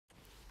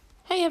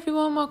Hey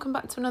everyone, welcome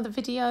back to another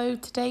video.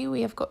 Today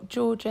we have got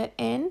Georgia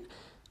in.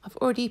 I've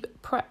already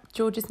prepped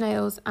Georgia's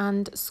nails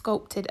and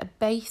sculpted a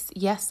base.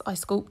 Yes, I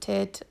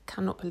sculpted,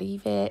 cannot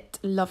believe it.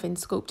 Loving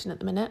sculpting at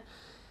the minute.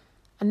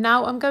 And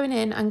now I'm going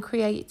in and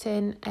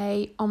creating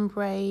a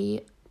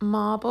ombre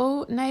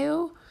marble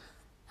nail.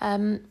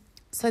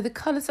 So the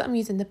colours that I'm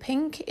using, the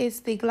pink is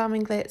the Glam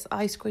and Glitz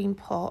Ice Cream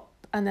Pop,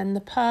 and then the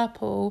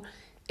purple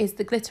is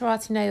the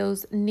Glitterarty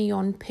Nails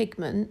Neon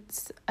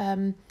Pigments.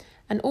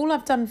 And all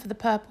I've done for the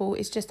purple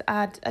is just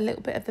add a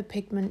little bit of the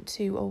pigment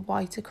to a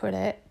white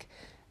acrylic,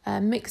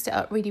 mixed it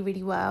up really,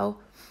 really well,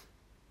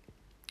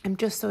 and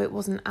just so it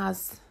wasn't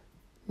as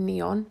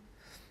neon.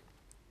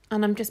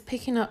 And I'm just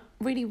picking up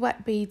really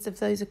wet beads of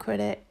those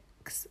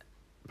acrylics,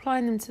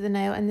 applying them to the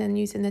nail, and then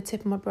using the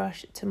tip of my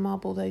brush to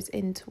marble those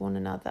into one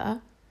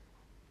another.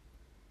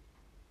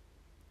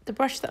 The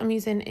brush that I'm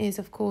using is,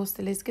 of course,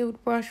 the Liz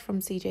Guild brush from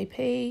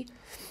CJP.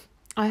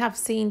 I have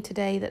seen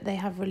today that they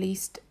have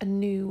released a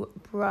new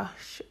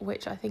brush,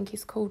 which I think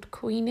is called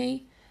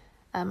Queenie.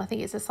 I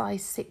think it's a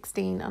size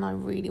 16 and I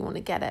really want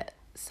to get it.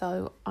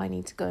 So I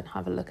need to go and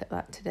have a look at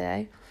that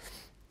today.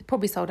 It's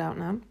probably sold out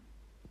now.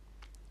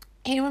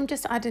 Here I'm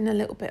just adding a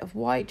little bit of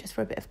white just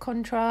for a bit of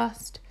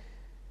contrast.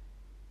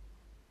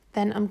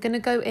 Then I'm going to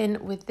go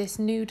in with this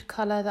nude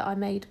colour that I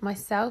made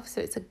myself. So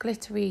it's a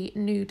glittery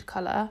nude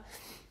colour.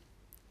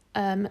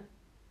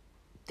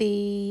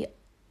 The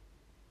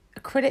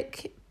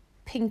acrylic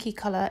pinky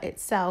colour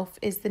itself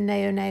is the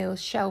Naio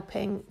Shell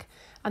Pink,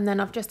 and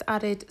then I've just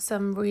added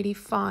some really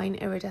fine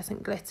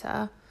iridescent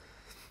glitter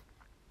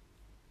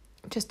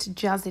just to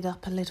jazz it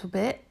up a little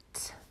bit.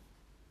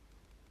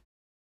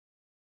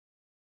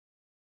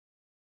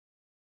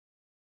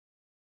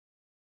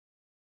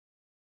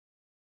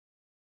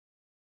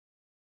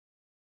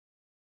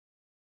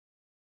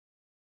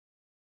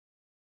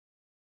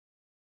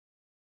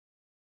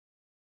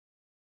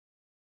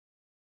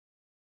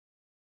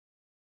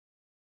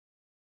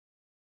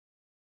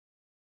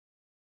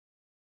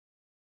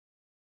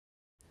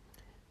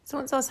 So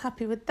once I was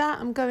happy with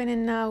that, I'm going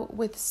in now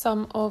with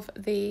some of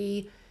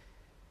the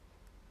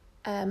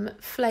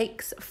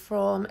flakes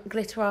from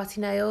Glitterarty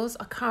Nails.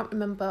 I can't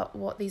remember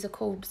what these are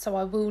called, so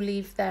I will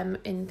leave them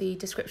in the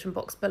description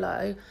box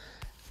below.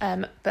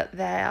 But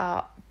they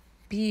are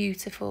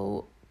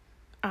beautiful,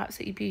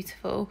 absolutely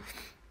beautiful.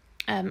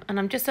 And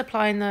I'm just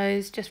applying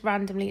those just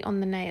randomly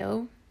on the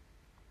nail.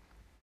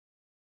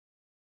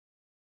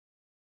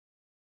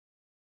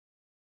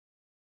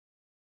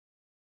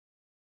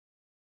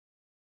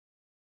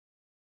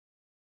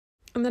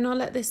 And then I'll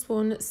let this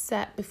one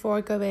set before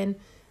I go in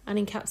and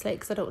encapsulate,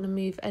 because I don't want to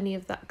move any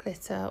of that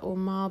glitter or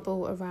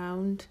marble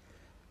around.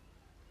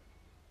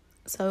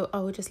 So I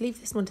will just leave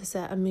this one to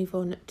set and move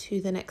on to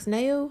the next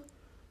nail.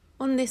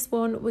 On this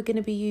one, we're going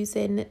to be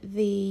using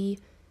the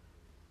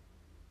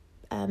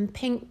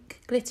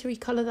pink glittery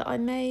colour that I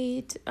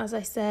made. As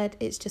I said,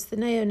 it's just the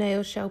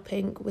Naio Shell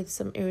Pink with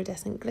some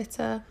iridescent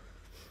glitter.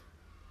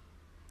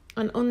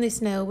 And on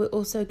this nail, we're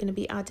also going to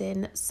be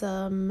adding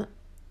some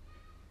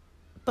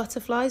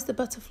butterflies. The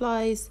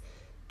butterflies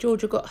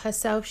Georgia got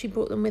herself. She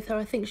brought them with her.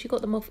 I think she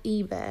got them off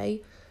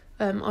eBay.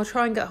 I'll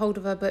try and get hold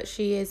of her, but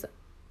she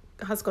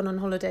has gone on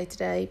holiday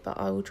today, but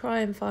I will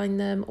try and find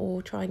them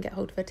or try and get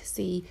hold of her to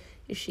see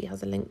if she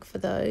has a link for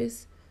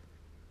those.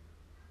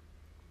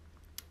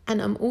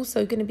 And I'm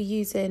also going to be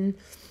using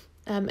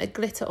a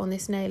glitter on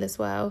this nail as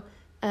well.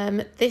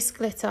 This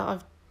glitter,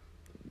 I've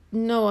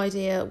no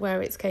idea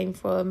where it's came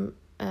from.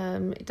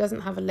 It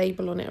doesn't have a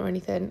label on it or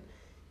anything,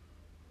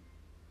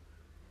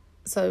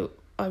 so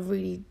I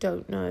really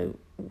don't know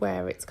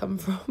where it's come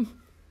from.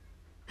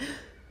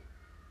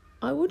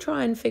 I will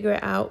try and figure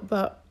it out,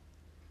 but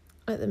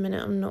at the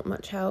minute I'm not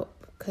much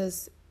help,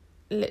 because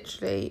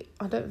literally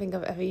I don't think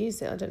I've ever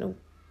used it. I don't know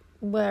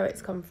where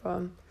it's come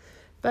from,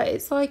 but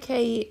it's like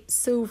a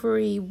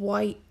silvery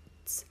white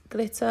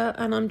glitter,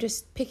 and I'm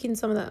just picking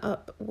some of that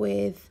up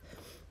with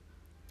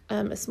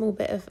a small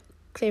bit of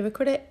clear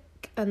acrylic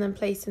and then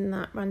placing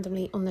that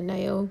randomly on the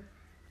nail.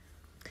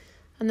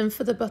 And then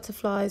for the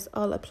butterflies,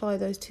 I'll apply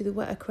those to the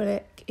wet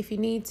acrylic. If you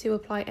need to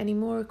apply any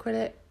more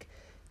acrylic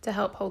to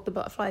help hold the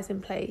butterflies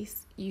in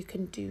place, you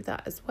can do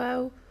that as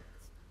well.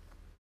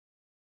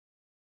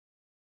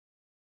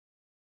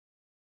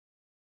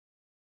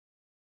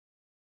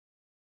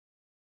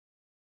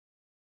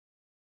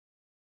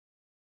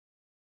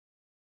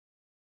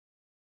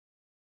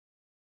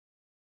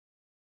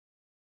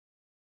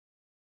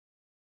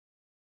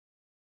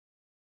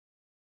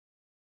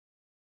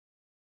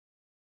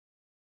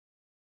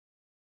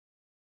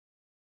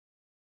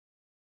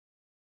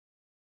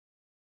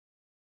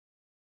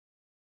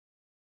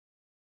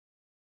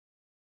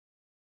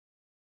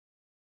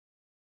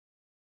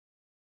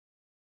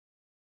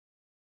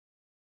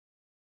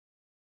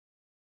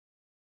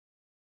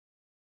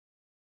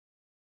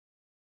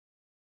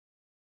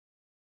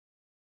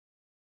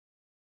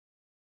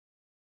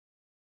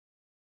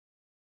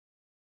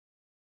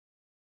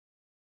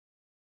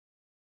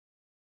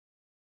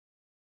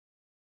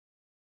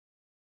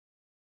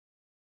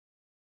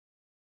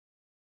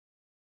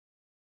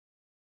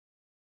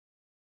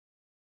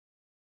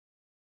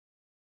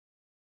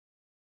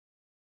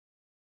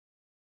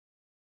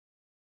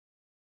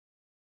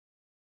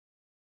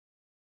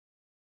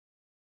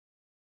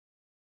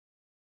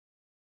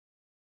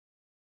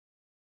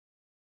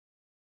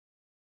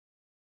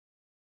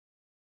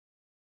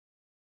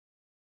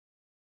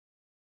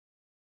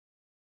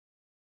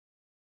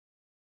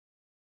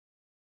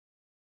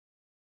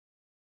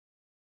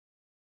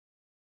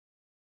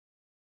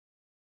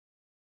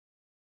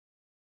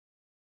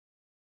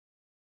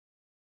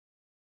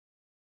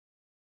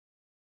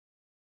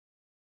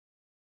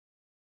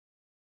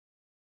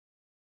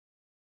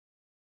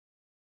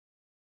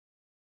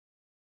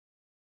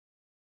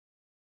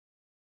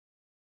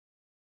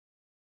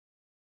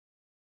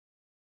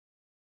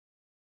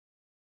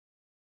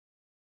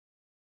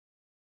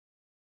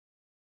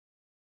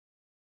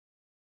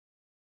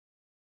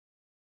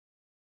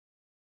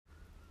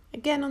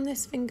 Again, on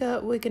this finger,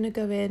 we're going to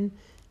go in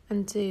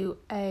and do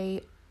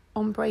a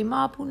ombre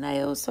marble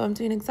nail. So I'm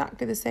doing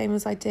exactly the same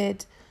as I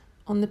did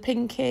on the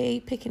pinky,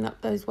 picking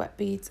up those wet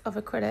beads of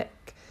acrylic.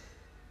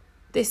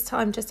 This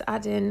time just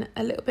add in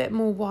a little bit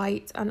more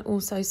white and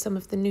also some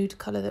of the nude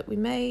colour that we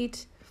made.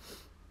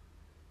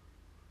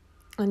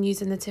 And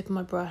using the tip of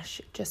my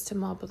brush just to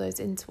marble those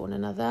into one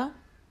another.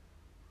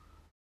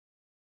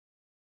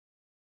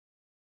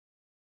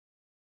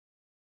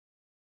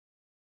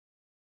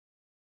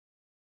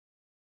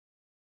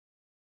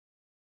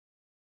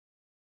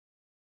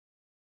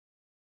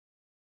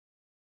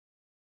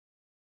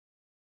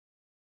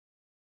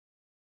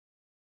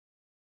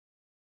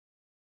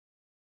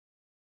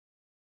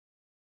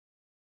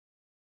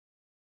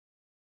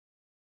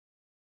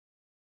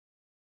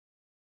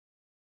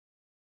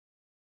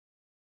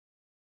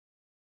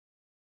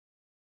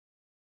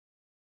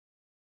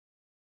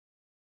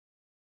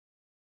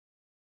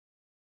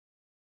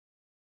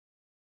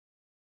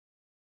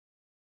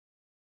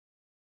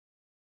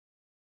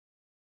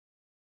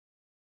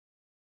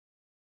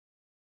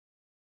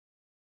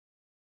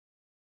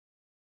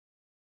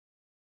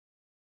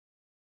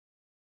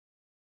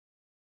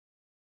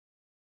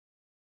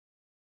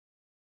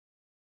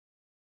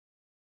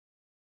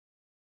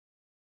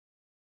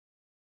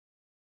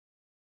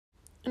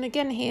 And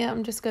again here,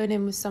 I'm just going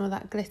in with some of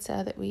that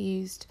glitter that we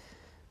used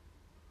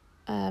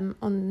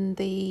on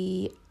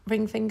the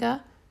ring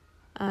finger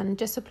and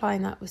just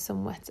applying that with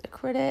some wet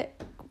acrylic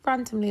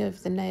randomly over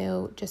the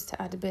nail just to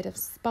add a bit of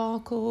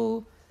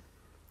sparkle.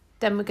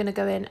 Then we're going to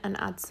go in and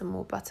add some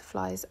more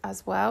butterflies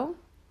as well.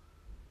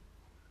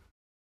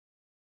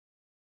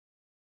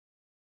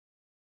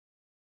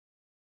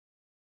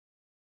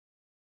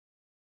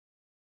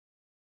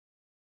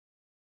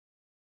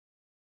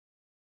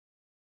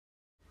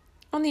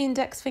 On the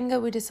index finger,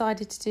 we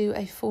decided to do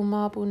a full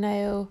marble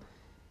nail.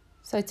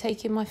 So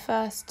taking my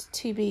first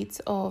 2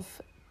 beads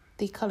of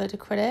the coloured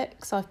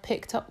acrylic, so I've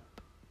picked up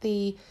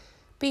the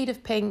bead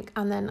of pink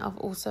and then I've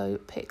also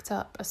picked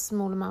up a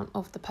small amount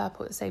of the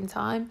purple at the same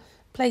time.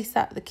 Place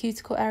that at the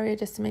cuticle area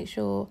just to make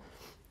sure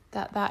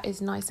that that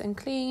is nice and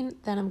clean.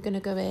 Then I'm going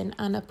to go in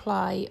and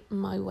apply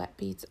my wet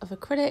beads of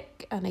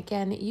acrylic, and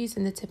again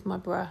using the tip of my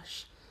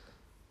brush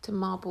to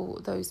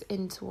marble those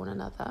into one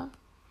another.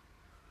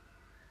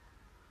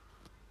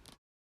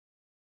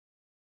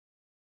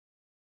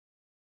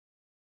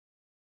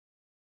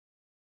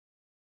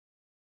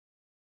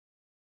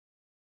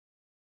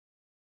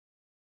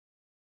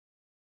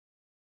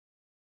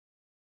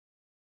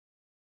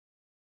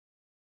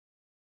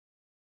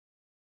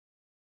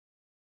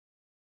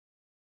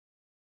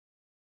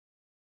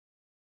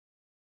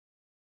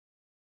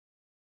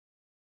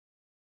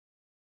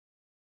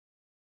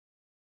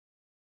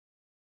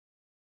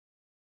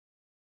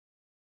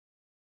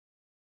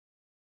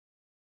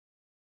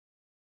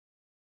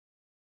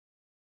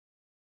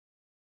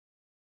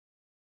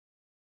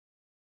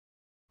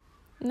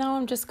 Now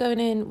I'm just going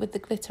in with the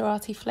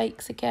Glitterarty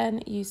flakes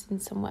again, using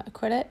some wet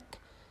acrylic.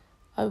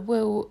 I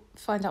will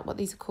find out what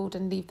these are called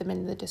and leave them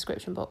in the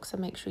description box, so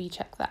make sure you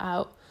check that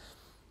out.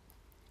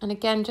 And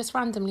again, just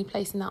randomly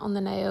placing that on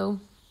the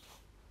nail.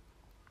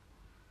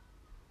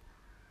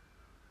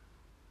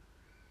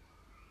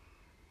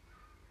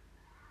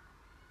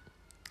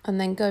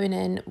 And then going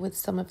in with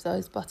some of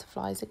those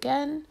butterflies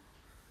again.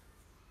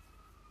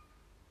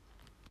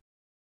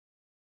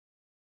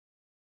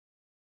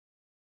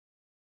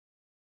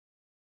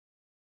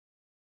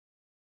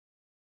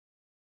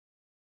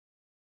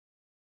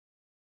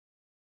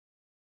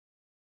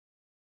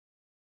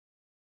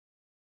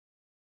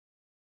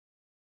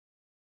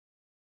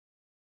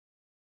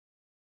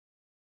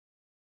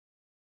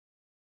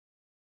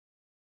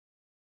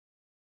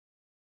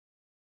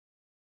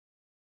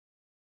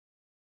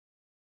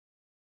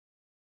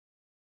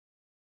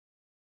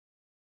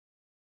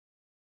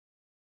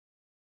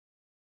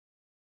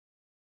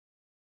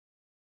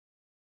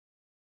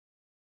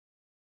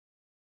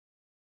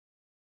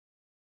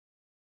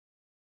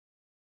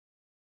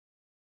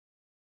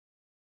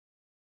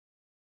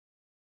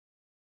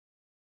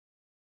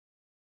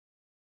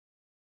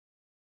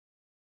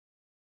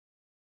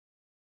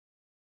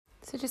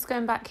 So just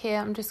going back here,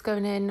 I'm just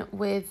going in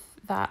with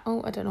that,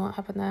 oh, I don't know what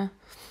happened there,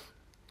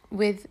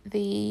 with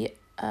the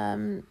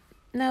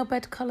nail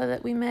bed colour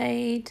that we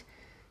made,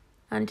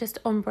 and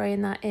just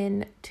ombreing that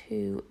in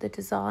to the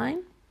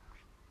design.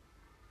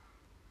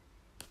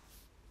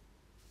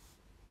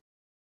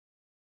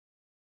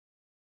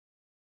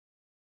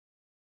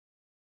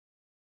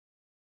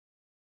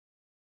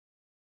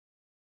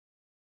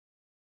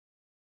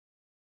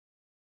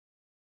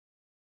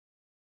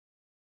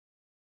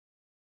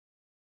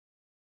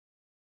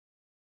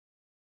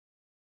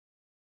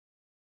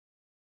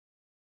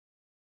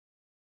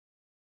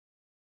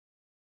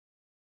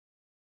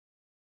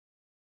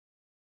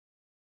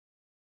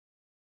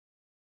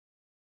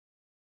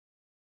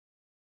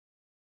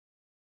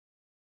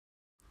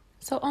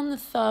 So on the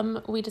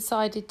thumb, we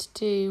decided to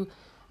do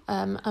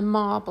a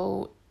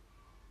marble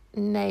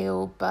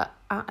nail, but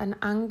at an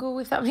angle,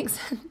 if that makes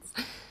sense.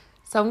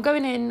 So I'm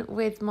going in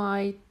with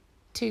my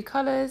two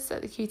colours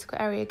at the cuticle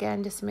area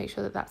again, just to make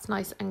sure that that's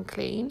nice and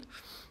clean.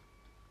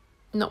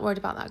 Not worried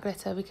about that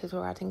glitter because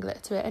we're adding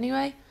glitter to it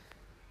anyway.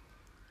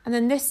 And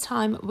then this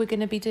time we're going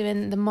to be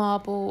doing the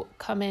marble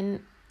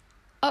coming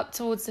up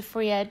towards the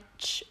free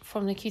edge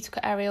from the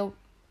cuticle area,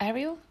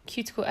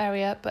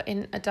 but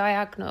in a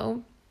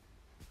diagonal.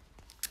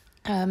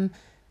 And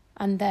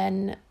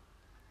then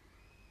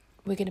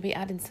we're going to be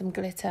adding some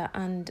glitter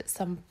and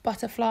some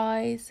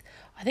butterflies.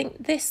 I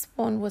think this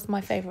one was my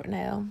favourite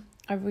nail.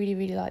 I really,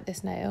 really like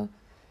this nail.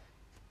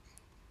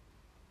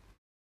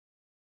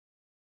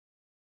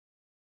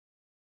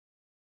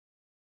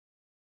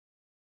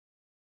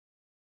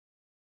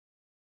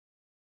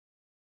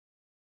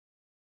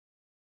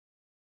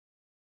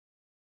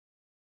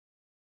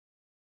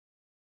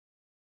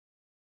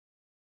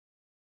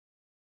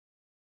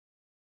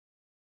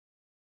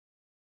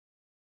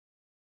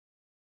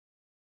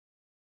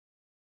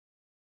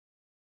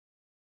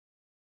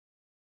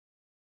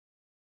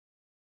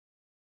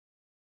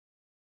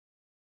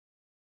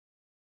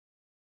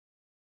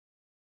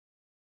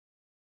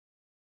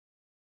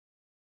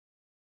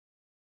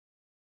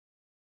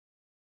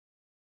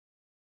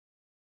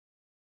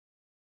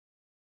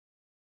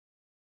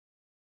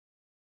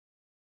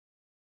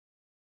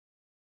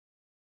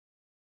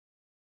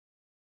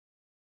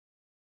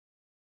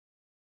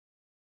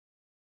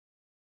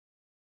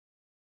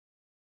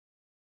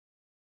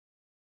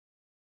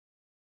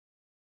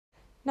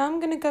 Now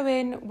I'm going to go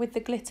in with the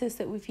glitters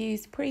that we've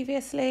used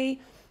previously,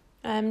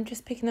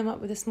 just picking them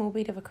up with a small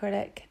bead of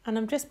acrylic, and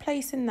I'm just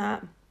placing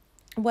that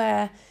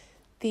where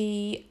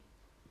the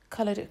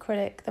coloured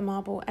acrylic, the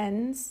marble,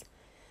 ends.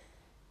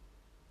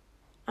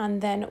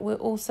 And then we're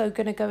also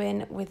going to go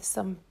in with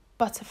some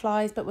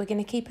butterflies, but we're going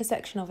to keep a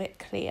section of it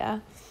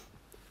clear.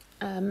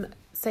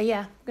 So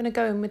yeah, I'm going to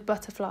go in with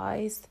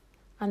butterflies,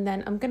 and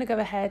then I'm going to go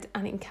ahead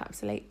and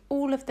encapsulate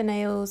all of the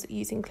nails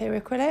using clear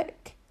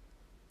acrylic.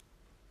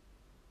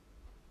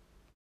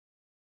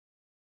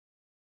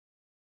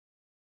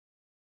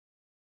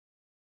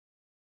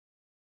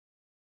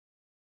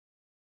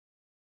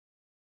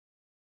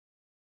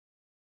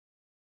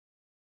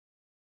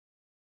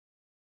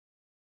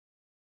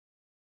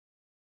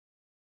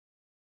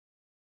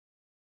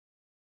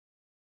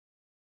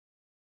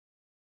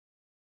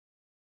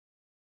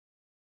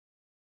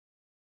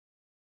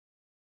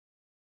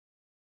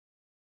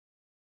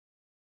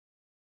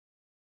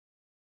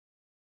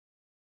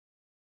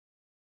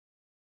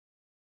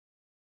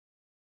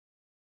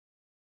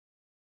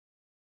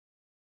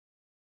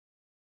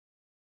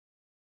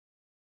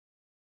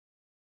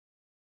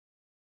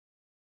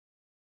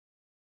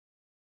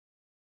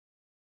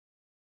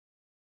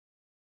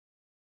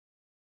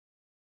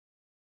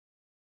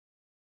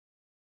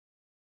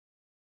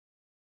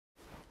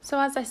 So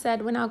as I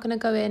said, we're now going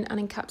to go in and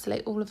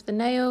encapsulate all of the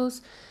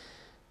nails.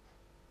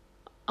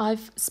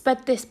 I've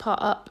sped this part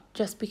up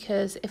just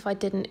because if I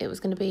didn't, it was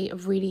going to be a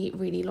really,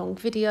 really long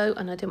video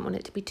and I didn't want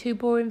it to be too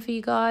boring for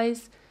you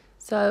guys.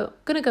 So I'm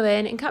going to go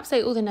in,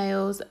 encapsulate all the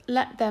nails,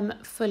 let them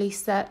fully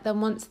set.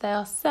 Then once they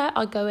are set,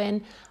 I go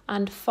in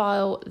and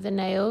file the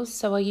nails.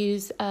 So I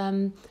use,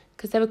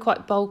 because they were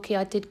quite bulky,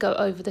 I did go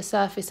over the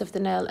surface of the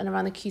nail and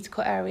around the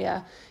cuticle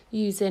area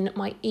using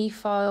my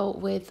e-file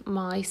with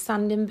my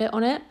sanding bit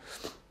on it,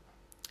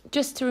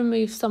 just to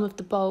remove some of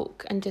the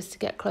bulk and just to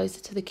get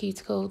closer to the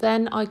cuticle.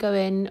 Then I go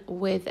in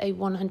with a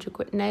 100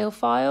 grit nail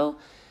file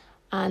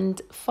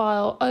and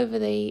file over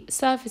the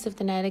surface of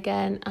the nail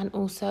again, and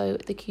also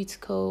the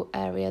cuticle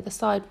area, the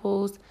side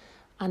walls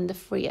and the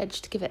free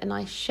edge to give it a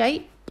nice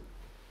shape.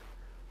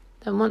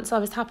 Then once I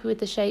was happy with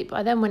the shape,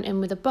 I then went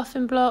in with a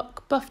buffing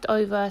block, buffed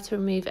over to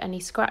remove any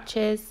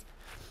scratches.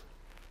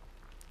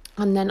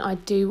 And then I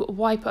do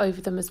wipe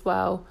over them as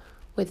well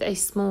with a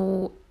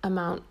small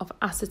amount of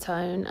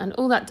acetone, and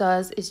all that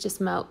does is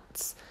just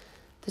melts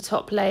the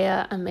top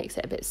layer and makes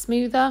it a bit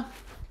smoother.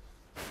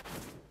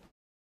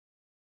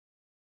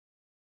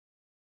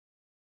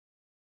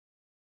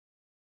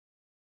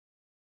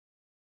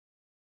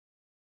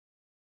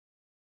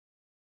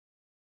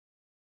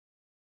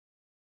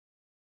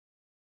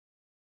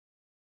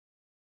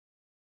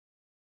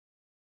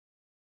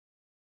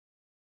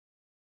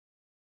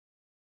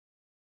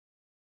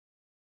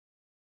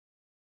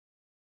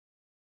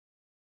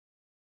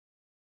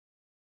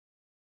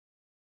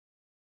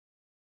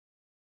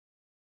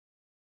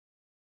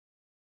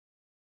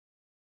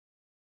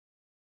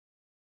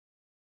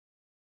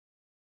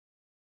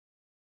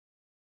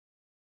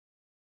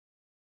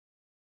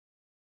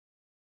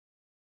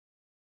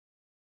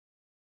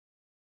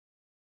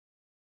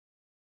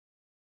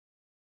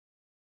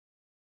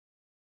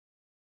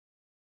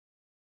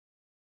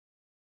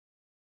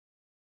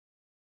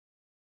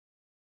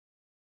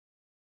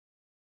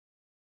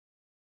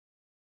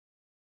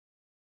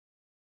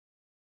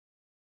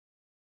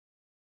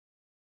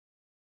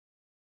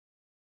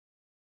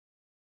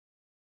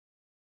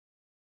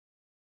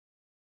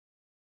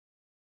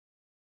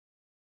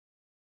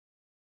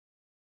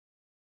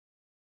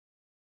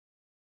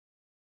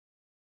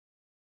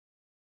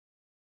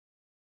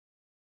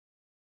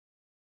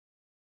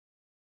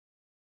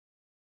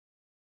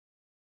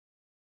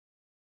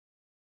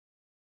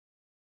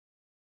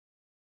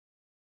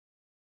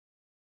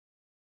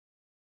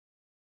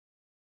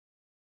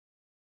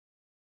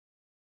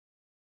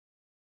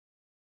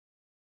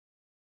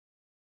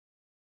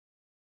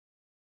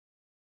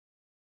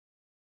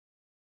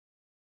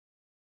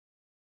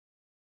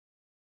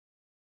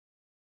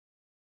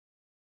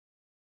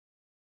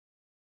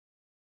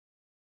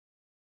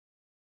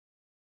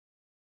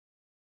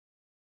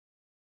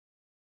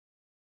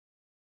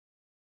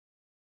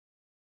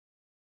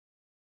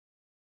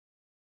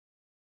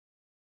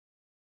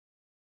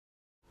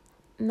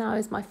 now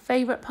is my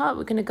favourite part.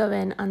 We're going to go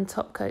in and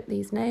top coat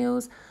these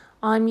nails.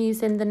 I'm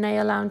using the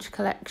Nail Lounge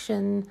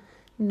collection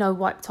No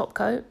Wipe Top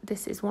Coat.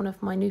 This is one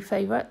of my new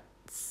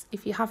favourites.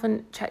 If you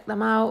haven't checked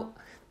them out,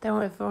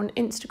 they're over on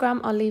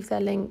Instagram. I'll leave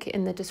their link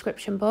in the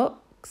description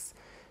box.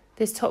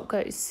 This top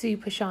coat is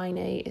super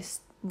shiny. It's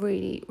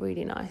really,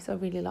 really nice. I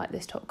really like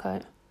this top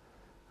coat.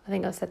 I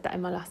think I said that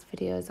in my last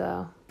video as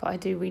well, but I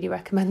do really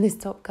recommend this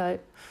top coat.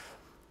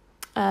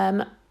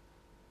 Apply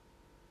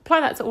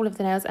that to all of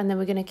the nails, and then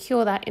we're going to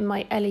cure that in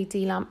my LED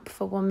lamp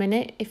for 1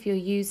 minute. If you're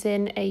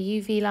using a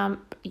UV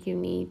lamp, you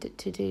need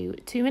to do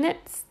 2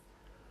 minutes.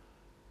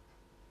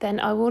 Then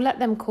I will let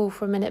them cool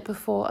for a minute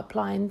before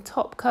applying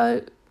top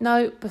coat.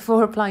 No,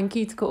 before applying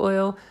cuticle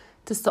oil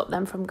to stop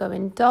them from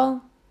going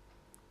dull.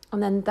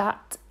 And then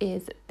that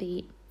is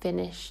the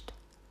finished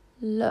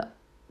look.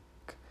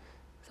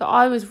 So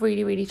I was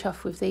really, really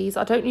chuffed with these.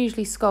 I don't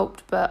usually sculpt,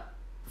 but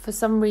for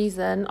some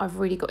reason I've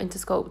really got into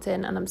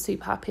sculpting and I'm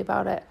super happy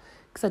about it,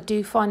 because I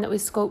do find that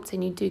with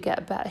sculpting you do get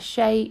a better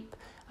shape,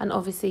 and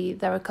obviously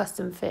they're a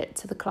custom fit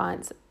to the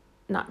client's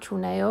natural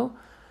nail.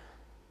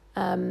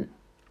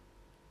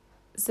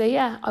 So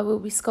yeah, I will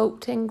be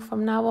sculpting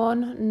from now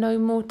on. No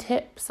more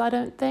tips, I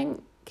don't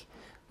think.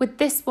 With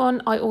this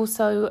one, I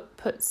also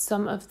put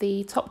some of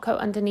the top coat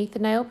underneath the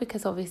nail,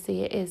 because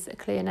obviously it is a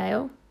clear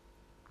nail.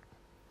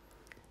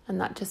 And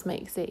that just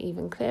makes it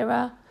even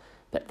clearer.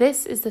 But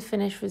this is the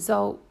finished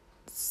result.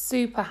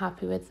 Super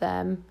happy with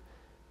them.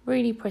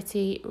 Really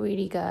pretty,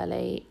 really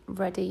girly,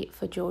 ready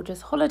for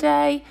Georgia's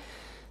holiday.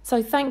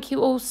 So thank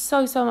you all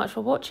so much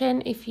for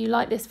watching. If you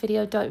like this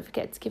video, don't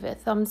forget to give it a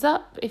thumbs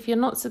up. If you're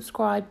not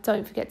subscribed,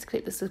 don't forget to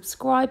click the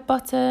subscribe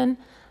button.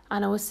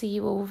 And I will see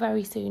you all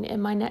very soon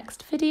in my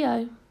next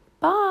video.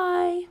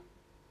 Bye!